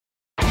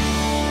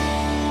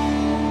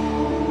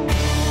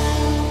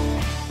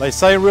They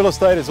say real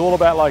estate is all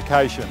about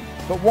location,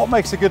 but what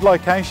makes a good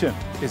location?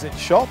 Is it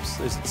shops?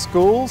 Is it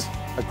schools?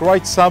 A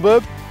great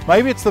suburb?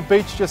 Maybe it's the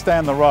beach just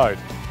down the road.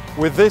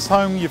 With this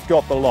home, you've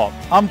got the lot.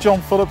 I'm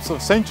John Phillips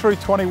of Century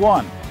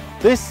 21.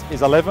 This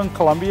is 11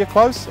 Columbia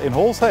Close in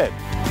Halls Head.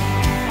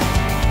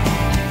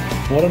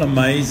 What an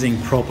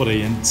amazing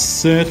property, and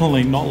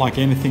certainly not like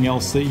anything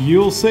else that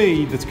you'll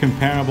see that's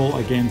comparable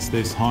against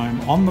this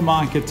home. On the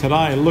market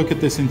today, look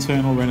at this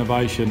internal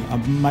renovation.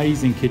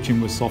 Amazing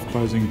kitchen with soft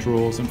closing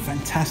drawers and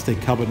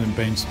fantastic cupboard and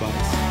bench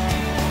space.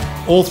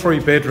 All three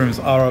bedrooms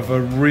are of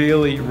a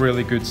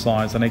really good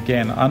size, and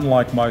again,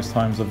 unlike most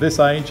homes of this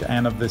age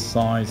and of this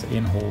size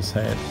in Halls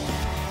Head.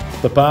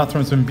 The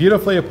bathroom's been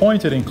beautifully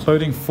appointed,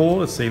 including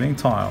floor-to-ceiling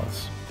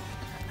tiles.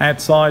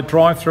 Outside,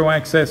 drive-through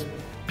access,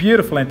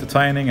 beautiful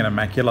entertaining and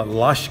immaculate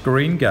lush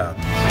green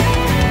gardens.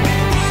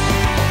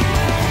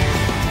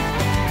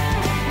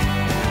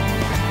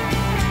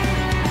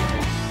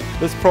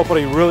 This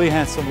property really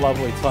has some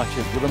lovely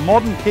touches with a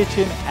modern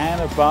kitchen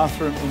and a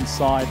bathroom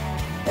inside.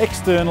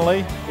 Externally,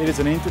 it is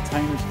an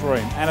entertainer's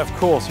dream, and of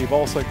course you've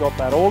also got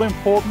that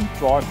all-important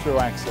drive-through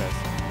access.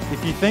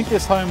 If you think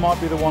this home might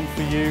be the one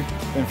for you,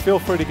 then feel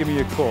free to give me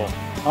a call.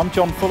 I'm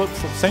John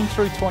Phillips of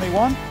Century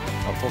 21.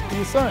 I'll talk to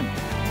you soon.